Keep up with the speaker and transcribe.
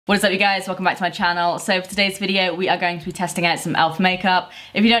What is up, you guys? Welcome back to my channel. So for today's video, we are going to be testing out some e.l.f. makeup.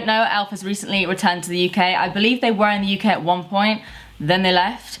 If you don't know, e.l.f. has recently returned to the UK. I believe they were in the UK at one point, then they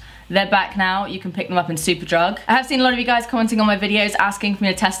left. They're back now. You can pick them up in Superdrug. I have seen a lot of you guys commenting on my videos asking for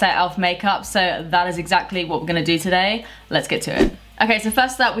me to test out e.l.f. makeup, so that is exactly what we're gonna do today. Let's get to it. Okay, so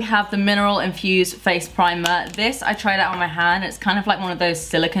first up we have the Mineral Infused Face Primer. This I tried out on my hand. It's kind of like one of those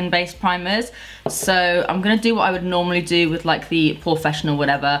silicone based primers. So I'm gonna do what I would normally do with like the Professional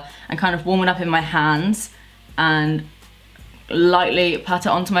whatever and kind of warm it up in my hands and lightly pat it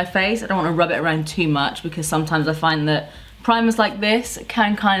onto my face. I don't wanna rub it around too much because sometimes I find that primers like this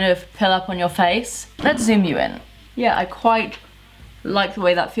can kind of pill up on your face. Let's zoom you in. Yeah, I quite like the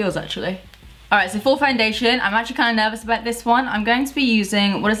way that feels actually. Alright, so for foundation, I'm actually kind of nervous about this one. I'm going to be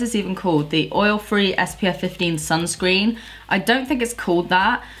using, what is this even called? The Oil-Free SPF 15 Sunscreen. I don't think it's called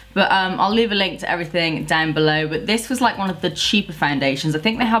that, but I'll leave a link to everything down below. But this was like one of the cheaper foundations. I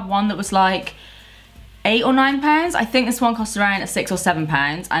think they had one that was like £8 or £9. I think this one costs around £6 or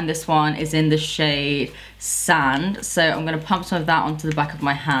 £7, and this one is in the shade Sand. So I'm gonna pump some of that onto the back of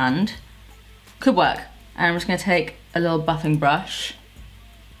my hand. Could work. And I'm just gonna take a little buffing brush.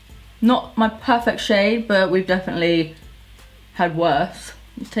 Not my perfect shade, but we've definitely had worse.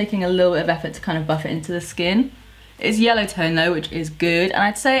 Just taking a little bit of effort to kind of buff it into the skin. It's yellow tone though, which is good. And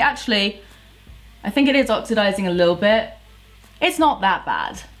I'd say actually, I think it is oxidizing a little bit. It's not that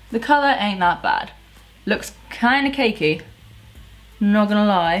bad. The color ain't that bad. Looks kind of cakey. Not gonna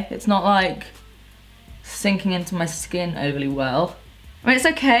lie, it's not like sinking into my skin overly well. I mean, it's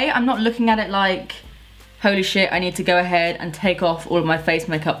okay. I'm not looking at it like, holy shit, I need to go ahead and take off all of my face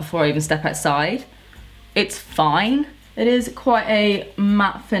makeup before I even step outside. It's fine. It is quite a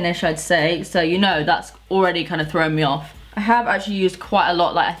matte finish, I'd say, so you know that's already kind of thrown me off. I have actually used quite a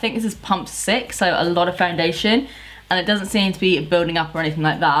lot, like I think this is pump 6, so a lot of foundation, and it doesn't seem to be building up or anything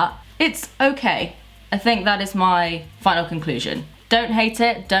like that. It's okay. I think that is my final conclusion. Don't hate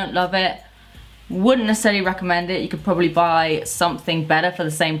it, don't love it. Wouldn't necessarily recommend it. You could probably buy something better for the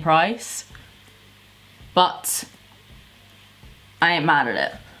same price. But I ain't mad at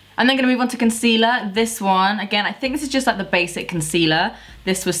it. I'm then gonna move on to concealer. This one, again, I think this is just like the basic concealer.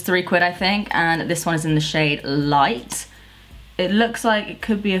 This was £3, I think, and this one is in the shade Light. It looks like it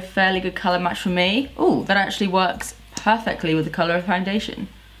could be a fairly good color match for me. Ooh, that actually works perfectly with the color of foundation.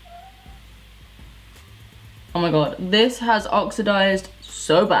 Oh my god, this has oxidized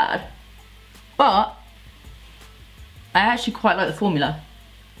so bad. But I actually quite like the formula.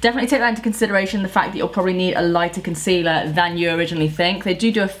 Definitely take that into consideration, the fact that you'll probably need a lighter concealer than you originally think. They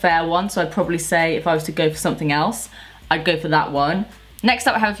do a fair one, so I'd probably say if I was to go for something else, I'd go for that one. Next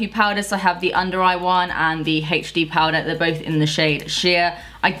up I have a few powders. So I have the under eye one and the HD powder. They're both in the shade Sheer.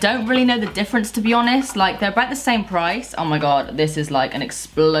 I don't really know the difference, to be honest. Like, they're about the same price. Oh my god, this is like an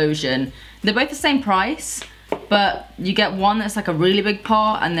explosion. They're both the same price, but you get one that's like a really big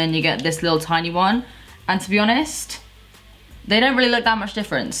pot and then you get this little tiny one. And to be honest, they don't really look that much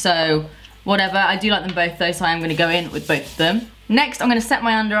different, so whatever. I do like them both though, so I am going to go in with both of them. Next, I'm going to set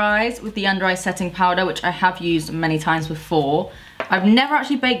my under eyes with the under eye setting powder, which I have used many times before. I've never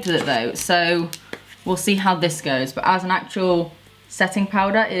actually baked with it though, so we'll see how this goes. But as an actual setting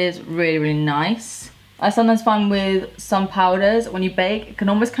powder, it is really, really nice. I sometimes find with some powders, when you bake, it can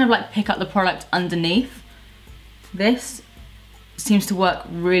almost kind of like pick up the product underneath. This seems to work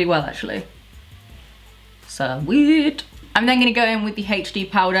really well actually. So weird. I'm then gonna go in with the HD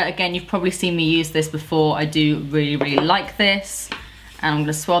powder. Again, you've probably seen me use this before. I do really, really like this. And I'm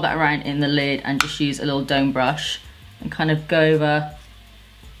gonna swirl that around in the lid and just use a little dome brush and kind of go over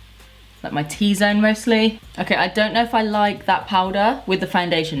like my T-zone mostly. Okay, I don't know if I like that powder with the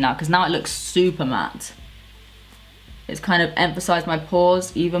foundation now, because now it looks super matte. It's kind of emphasized my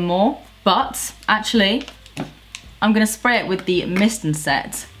pores even more. But actually, I'm gonna spray it with the Mist and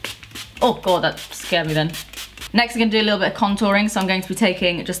Set. Oh god, that scared me then. Next, I'm going to do a little bit of contouring, so I'm going to be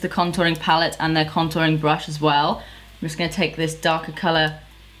taking just the contouring palette and the contouring brush as well. I'm just going to take this darker colour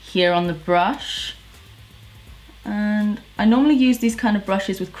here on the brush. And I normally use these kind of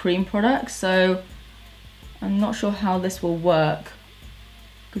brushes with cream products, so I'm not sure how this will work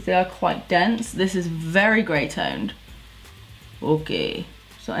because they are quite dense. This is very grey toned. Okay,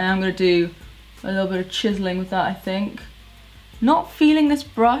 so I am going to do a little bit of chiselling with that, I think. Not feeling this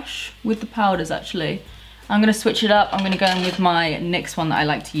brush with the powders actually. I'm going to switch it up. I'm going to go in with my NYX one that I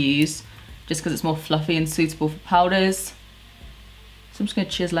like to use, just because it's more fluffy and suitable for powders. So I'm just going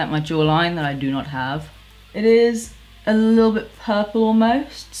to chisel out my jawline that I do not have. It is a little bit purple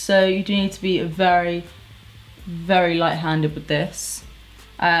almost, so you do need to be very, very light-handed with this.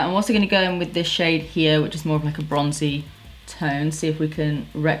 I'm also going to go in with this shade here, which is more of like a bronzy tone, see if we can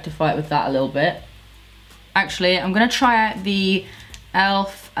rectify it with that a little bit. Actually, I'm gonna try out the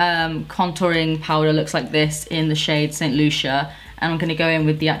e.l.f. contouring powder, looks like this, in the shade St. Lucia, and I'm gonna go in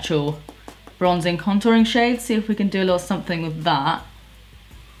with the actual bronzing contouring shade, see if we can do a little something with that.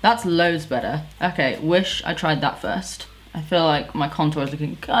 That's loads better. Okay, wish I tried that first. I feel like my contour is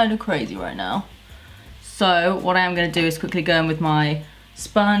looking kind of crazy right now. So what I am gonna do is quickly go in with my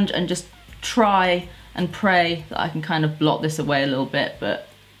sponge and just try and pray that I can kind of blot this away a little bit, but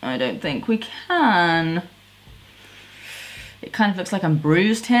I don't think we can. It kind of looks like I'm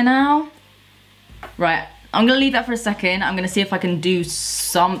bruised here now. Right, I'm gonna leave that for a second. I'm gonna see if I can do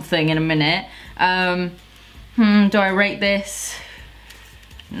something in a minute. Do I rate this?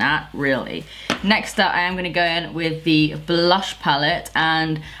 Not really. Next up, I am gonna go in with the blush palette,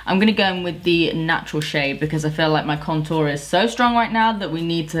 and I'm gonna go in with the natural shade because I feel like my contour is so strong right now that we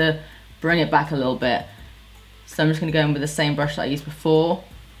need to bring it back a little bit. So I'm just gonna go in with the same brush that I used before.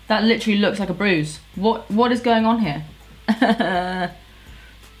 That literally looks like a bruise. What is going on here? I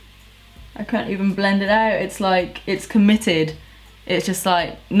can't even blend it out. It's like, it's committed. It's just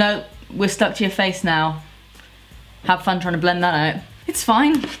like, no, we're stuck to your face now. Have fun trying to blend that out. It's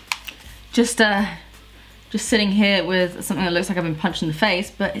fine. Just sitting here with something that looks like I've been punched in the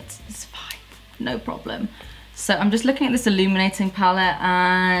face, but it's fine, no problem. So I'm just looking at this illuminating palette,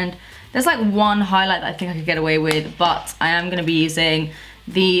 and there's like one highlight that I think I could get away with, but I am gonna be using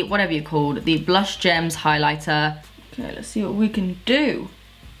the, whatever you called, the Blush Gems highlighter. Okay, let's see what we can do.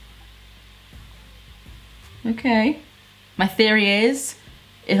 Okay. My theory is,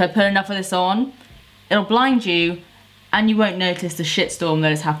 if I put enough of this on, it'll blind you and you won't notice the shitstorm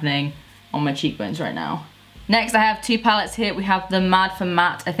that is happening on my cheekbones right now. Next, I have two palettes here. We have the Mad for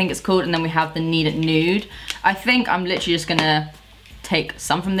Matte, I think it's called, and then we have the Need It Nude. I think I'm literally just gonna take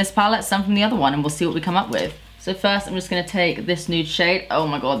some from this palette, some from the other one, and we'll see what we come up with. So first, I'm just gonna take this nude shade. Oh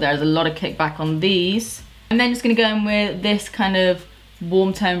my God, there's a lot of kickback on these. I'm then just gonna go in with this kind of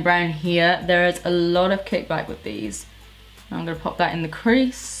warm tone brown here. There is a lot of kickback with these. I'm gonna pop that in the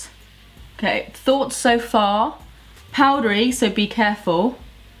crease. Okay, thoughts so far. Powdery, so be careful.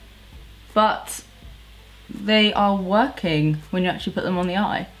 But they are working when you actually put them on the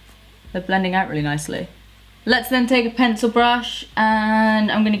eye. They're blending out really nicely. Let's then take a pencil brush, and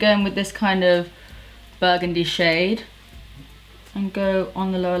I'm gonna go in with this kind of burgundy shade and go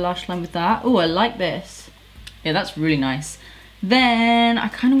on the lower lash line with that. Oh, I like this. Yeah, that's really nice. Then I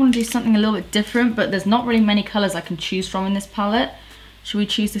kind of want to do something a little bit different, but there's not really many colors I can choose from in this palette. Should we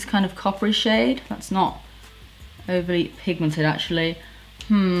choose this kind of coppery shade? That's not overly pigmented actually.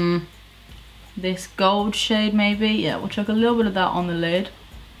 This gold shade maybe. Yeah, we'll chuck a little bit of that on the lid.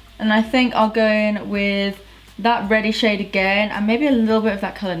 And I think I'll go in with that reddy shade again, and maybe a little bit of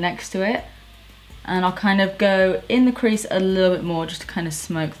that color next to it. And I'll kind of go in the crease a little bit more just to kind of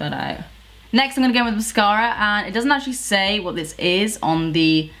smoke that out. Next, I'm gonna go in with mascara, and it doesn't actually say what this is on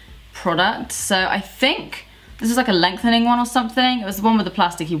the product. So I think this is like a lengthening one or something. It was the one with the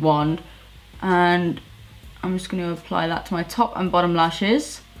plasticky wand. And I'm just gonna apply that to my top and bottom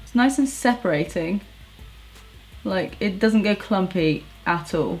lashes. It's nice and separating. Like, it doesn't go clumpy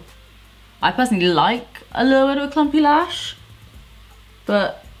at all. I personally like a little bit of a clumpy lash,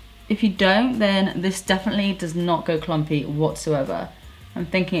 but if you don't, then this definitely does not go clumpy whatsoever. I'm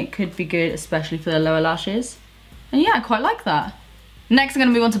thinking it could be good, especially for the lower lashes. And yeah, I quite like that. Next, I'm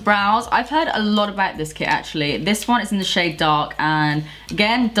gonna move on to brows. I've heard a lot about this kit actually. This one is in the shade Dark, and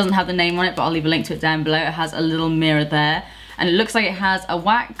again, doesn't have the name on it, but I'll leave a link to it down below. It has a little mirror there, and it looks like it has a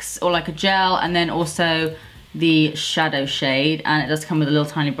wax or like a gel, and then also the shadow shade, and it does come with a little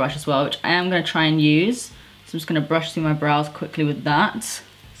tiny brush as well, which I am gonna try and use. So I'm just gonna brush through my brows quickly with that.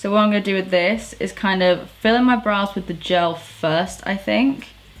 So what I'm gonna do with this is kind of fill in my brows with the gel first, I think.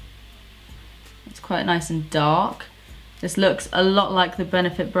 It's quite nice and dark. This looks a lot like the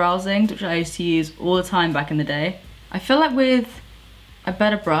Benefit Browsing, which I used to use all the time back in the day. I feel like with a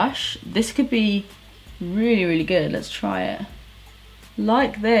better brush, this could be really, really good. Let's try it.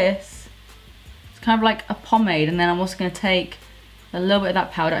 Like this. It's kind of like a pomade, and then I'm also gonna take a little bit of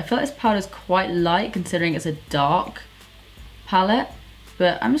that powder. I feel like this powder is quite light considering it's a dark palette,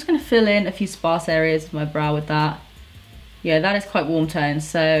 but I'm just gonna fill in a few sparse areas of my brow with that. Yeah, that is quite warm toned,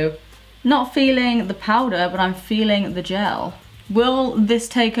 so not feeling the powder, but I'm feeling the gel. Will this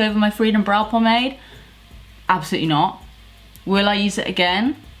take over my Freedom Brow Pomade? Absolutely not. Will I use it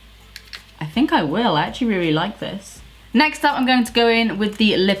again? I think I will. I actually really like this. Next up, I'm going to go in with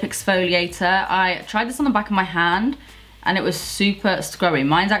the lip exfoliator. I tried this on the back of my hand, and it was super scrubby.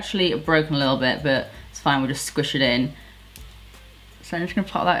 Mine's actually broken a little bit, but it's fine, we'll just squish it in. So I'm just gonna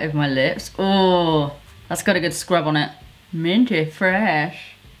pop that over my lips. Oh, that's got a good scrub on it. Minty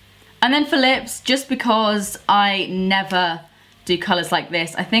fresh. And then for lips, just because I never do colours like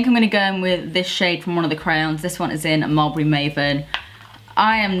this, I think I'm going to go in with this shade from one of the crayons. This one is in Mulberry Maven.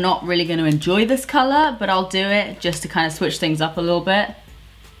 I am not really going to enjoy this colour, but I'll do it just to kind of switch things up a little bit.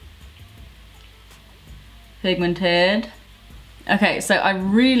 Pigmented. Okay, so I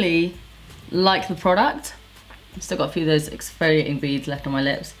really like the product. I've still got a few of those exfoliating beads left on my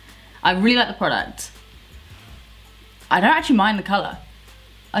lips. I really like the product. I don't actually mind the colour.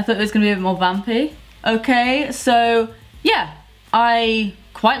 I thought it was going to be a bit more vampy. Okay, so yeah, I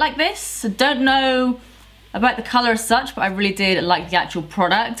quite like this. I don't know about the colour as such, but I really did like the actual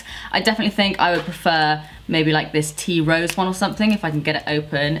product. I definitely think I would prefer maybe like this tea rose one or something if I can get it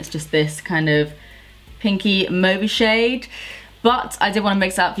open. It's just this kind of pinky mauvey shade. But I did want to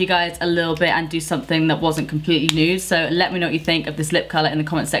mix it up for you guys a little bit and do something that wasn't completely nude. So let me know what you think of this lip colour in the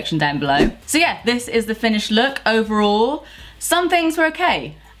comment section down below. So yeah, this is the finished look overall. Some things were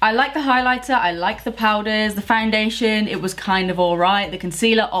okay. I like the highlighter, I like the powders, the foundation, it was kind of alright. The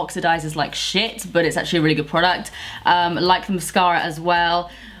concealer oxidizes like shit, but it's actually a really good product. I like the mascara as well.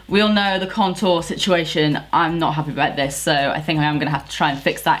 We all know the contour situation. I'm not happy about this, so I think I am gonna have to try and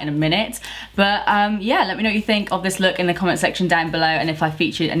fix that in a minute. But yeah, let me know what you think of this look in the comment section down below, and if I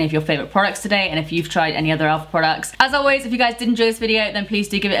featured any of your favorite products today, and if you've tried any other e.l.f. products. As always, if you guys did enjoy this video, then please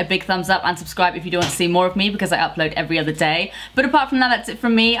do give it a big thumbs up and subscribe if you do want to see more of me, because I upload every other day. But apart from that, that's it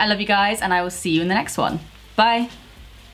from me. I love you guys, and I will see you in the next one. Bye.